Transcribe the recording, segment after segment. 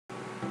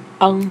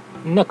ang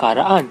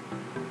nakaraan.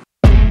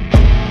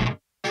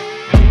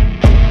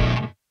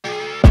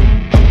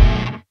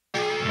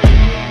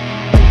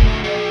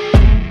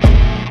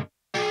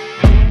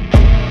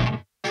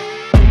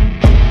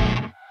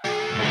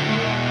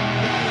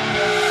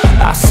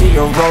 I see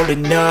her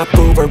rolling up,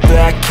 Uber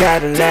black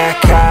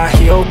Cadillac, high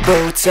heel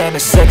boots and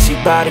a sexy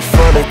body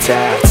full of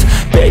tats.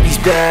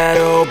 Baby's bad,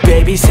 oh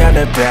baby's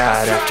hella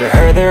bad. After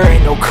her there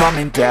ain't no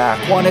coming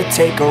back. Wanna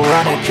take a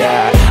run at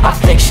that. I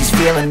think she's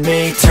feeling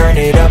me, turn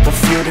it up a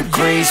few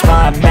degrees.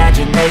 My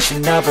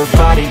imagination of her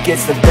body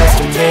gets the best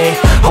of me.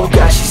 Oh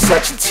gosh, she's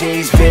such a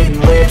tease,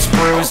 bitten lips,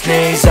 bruised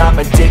knees. I'm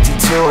addicted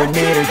to her,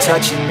 need her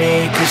touching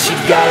me, cause she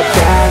got a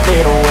bad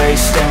little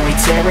waist. And we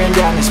tearing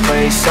down this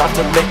place, off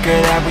the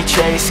liquor that we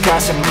chase.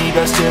 Got some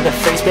egos to the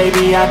face,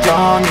 baby, I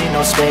don't need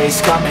no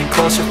space. Coming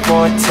closer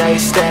for a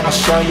taste, and I'll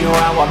show you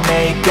how I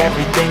make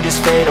everything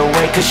just fade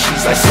away. Cause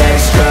she's like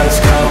sex, drugs,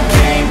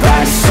 cocaine,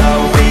 body so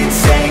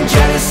insane.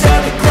 Jealous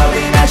of the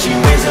clothing that she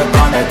wears up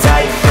on a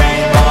tight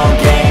frame. All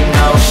game,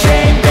 no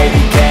shame,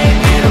 baby came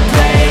here to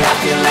play. I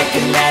feel like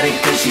an addict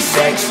cause she's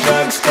sex,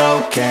 drugs,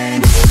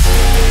 cocaine.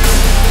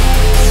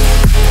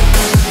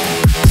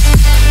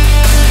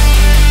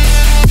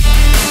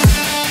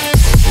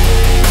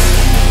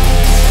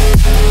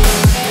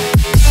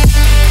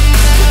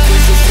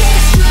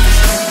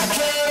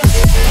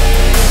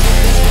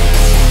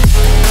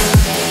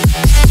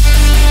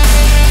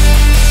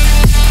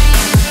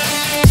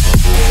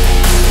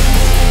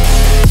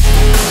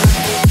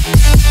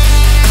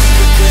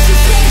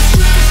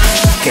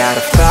 Got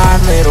a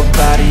fine little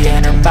body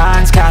and her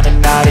mind's kinda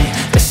naughty.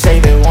 They say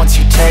that once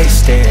you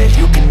taste it,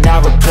 you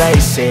cannot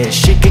replace it.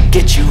 She could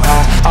get you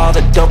high, all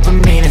the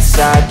dopamine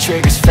inside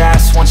triggers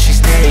fast once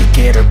she's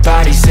naked. Her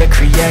body's a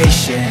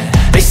creation.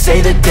 They say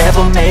the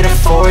devil made her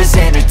for his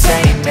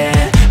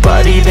entertainment,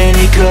 but even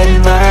he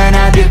couldn't learn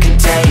how to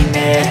contain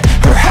it.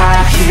 Her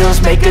high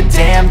heels make a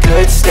damn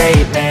good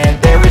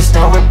statement. There is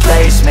no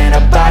replacement,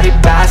 a body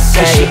by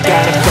Satan. Cause she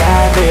got a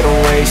bad little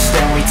waist,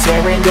 and we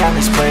tearing down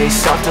this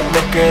place. Off the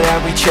liquor that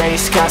we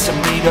chase, got some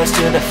egos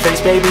to the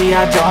face. Baby,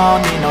 I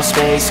don't need no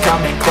space.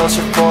 Coming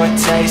closer for a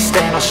taste,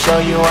 and I'll show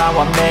you how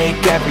I make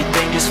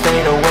everything just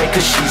fade away.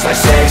 Cause she's like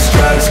sex,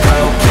 drugs,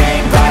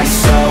 cocaine, body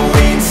so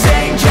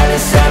insane.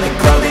 Jealous of the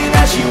clothing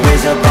that she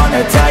wears up on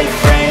a tight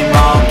frame.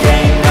 All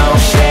game, no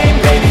shame,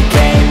 baby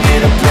came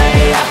here to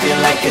play. I feel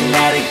like an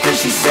addict cause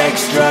she's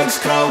sex, drugs,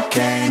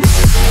 cocaine.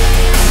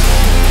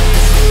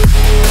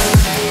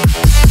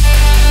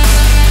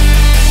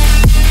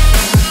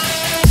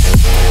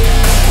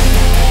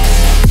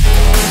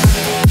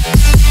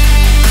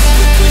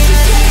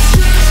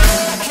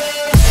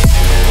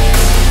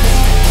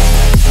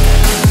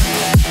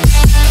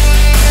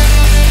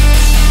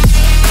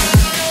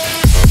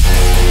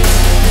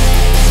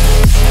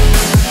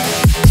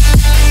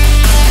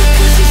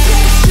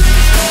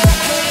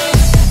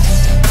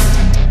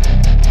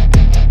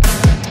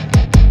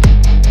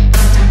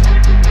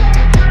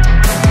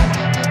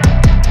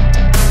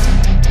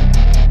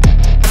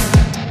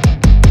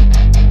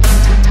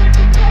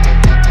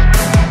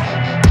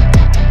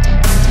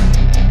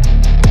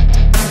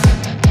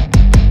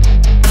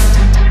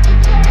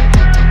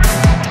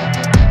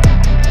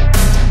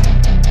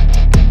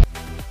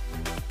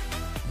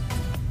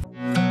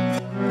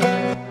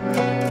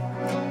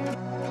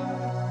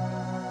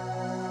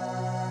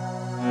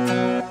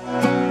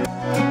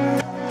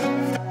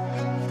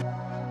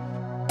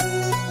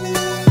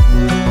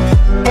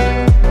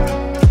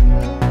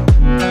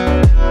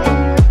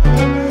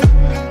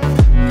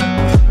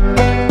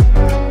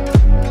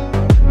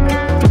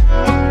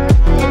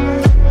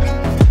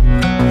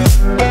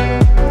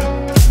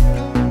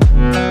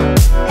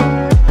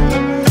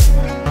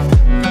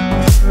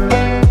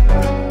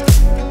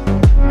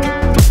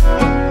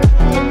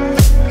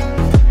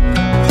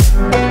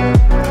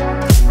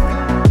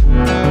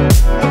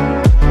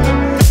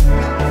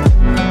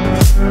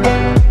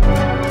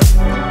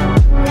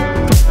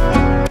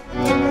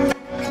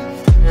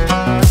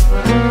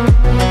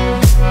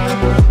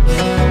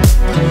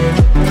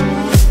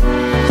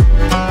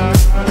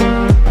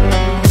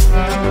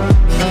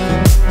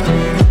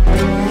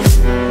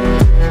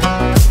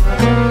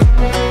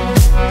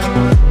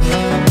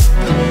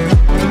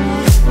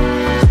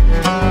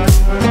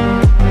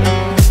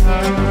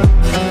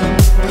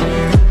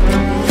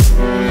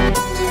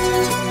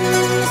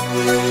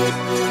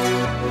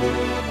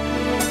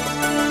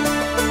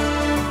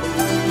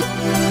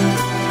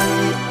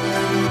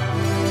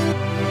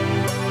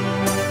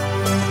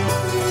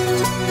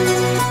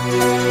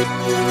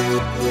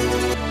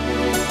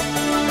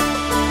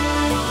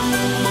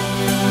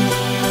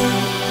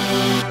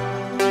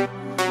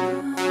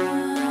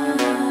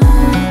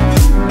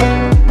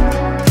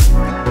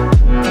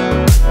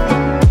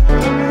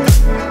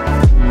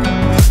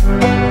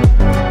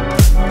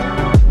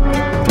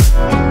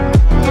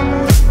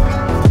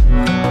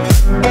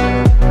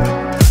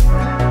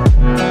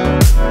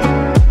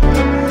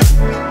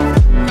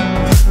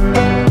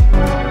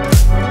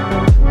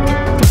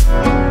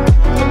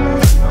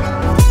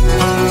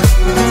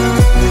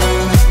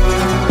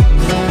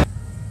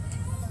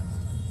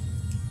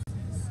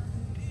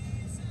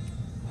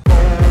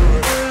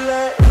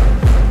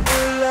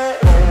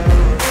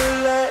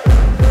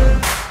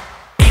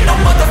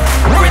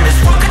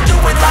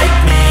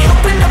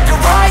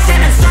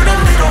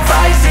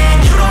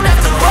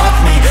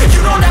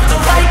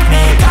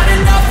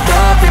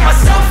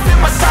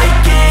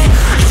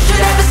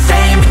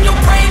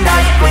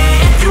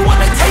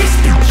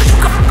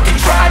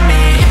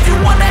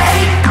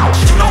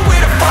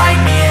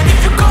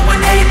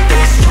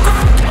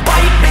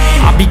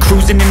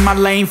 Cruising in my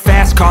lane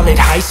fast, call it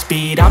high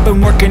speed. I've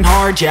been working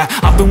hard, yeah,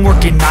 I've been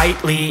working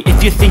nightly.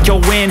 If you think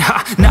you'll win,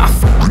 ha, nah,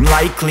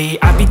 likely.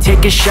 I be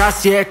taking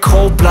shots, yeah,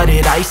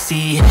 cold-blooded,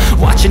 icy.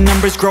 Watching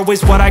numbers grow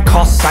is what I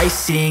call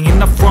sightseeing. In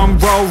the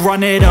front row,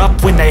 run it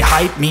up when they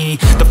hype me.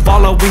 The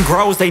following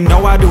grows, they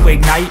know how to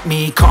ignite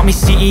me. Call me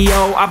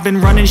CEO, I've been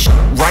running shit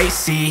right,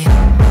 see.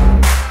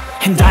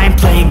 And I ain't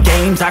playing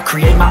games, I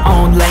create my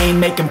own lane,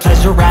 making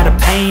pleasure out of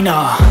pain,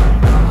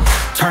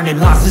 turning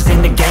losses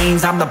into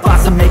gains. I'm the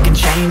boss, I'm making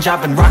change.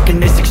 I've been rocking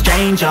this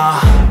exchange,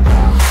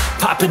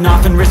 popping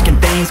off and risking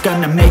things.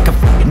 Gonna make a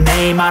f***ing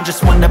name. I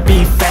just wanna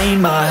be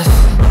famous,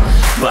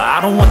 but I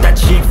don't want that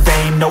cheap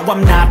fame. No,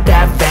 I'm not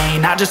that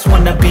vain. I just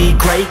wanna be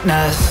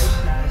greatness.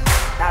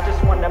 I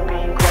just wanna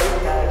be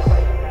greatness.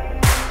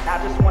 I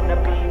just wanna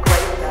be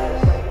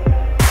greatness.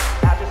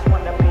 I just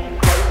wanna be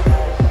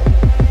greatness.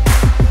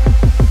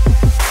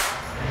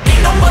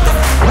 Ain't no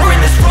motherfucker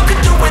in this world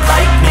could do it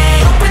like me.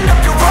 Open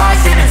up your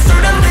eyes and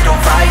insert a little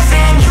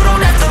rising. You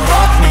don't have to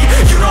love me,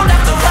 you don't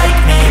have to like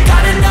me.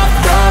 Got enough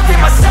love in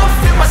myself,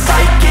 in my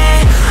psyche.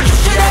 You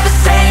should have the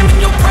same in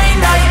your brain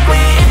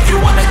nightly. If you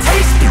wanna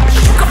taste me,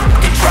 you can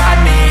fucking try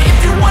me. If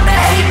you wanna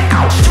hate me,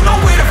 you know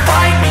where to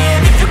find me.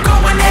 And if you go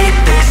and hate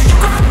this, you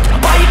can fucking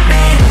bite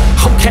me.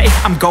 Okay,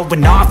 I'm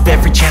going off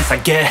every chance I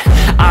get.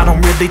 I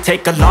don't really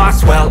take a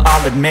loss, well,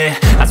 I'll admit.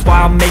 That's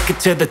why I'll make it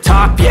to the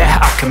top, yeah,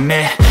 I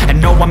commit.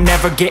 And no, I'm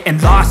never getting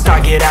lost, I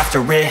get after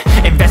it.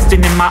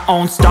 Investing in my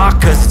own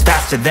stock, cause it's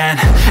faster than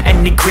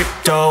any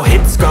crypto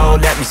hits go,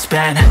 let me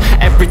spend.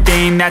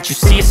 Everything that you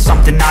see is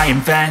something I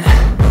invent,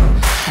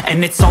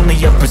 and it's only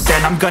a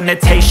percent. I'm gonna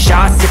take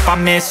shots, if I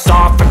miss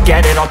all,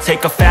 forget it. I'll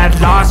take a fat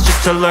loss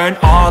just to learn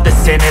all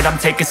that's in it. I'm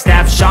taking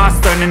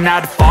snapshots, learning how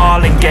to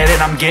fall and get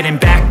it. I'm getting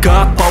back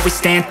up, always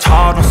stand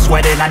tall, don't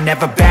sweat it. I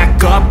never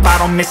back up, I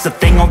don't miss a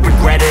thing or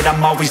regret it.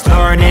 I'm always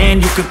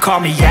learning, you could call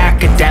me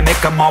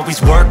academic. I'm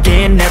always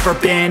working, never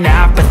been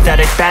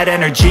apathetic. Bad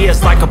energy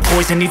is like a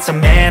poison, needs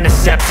some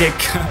antiseptic.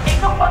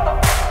 Ain't no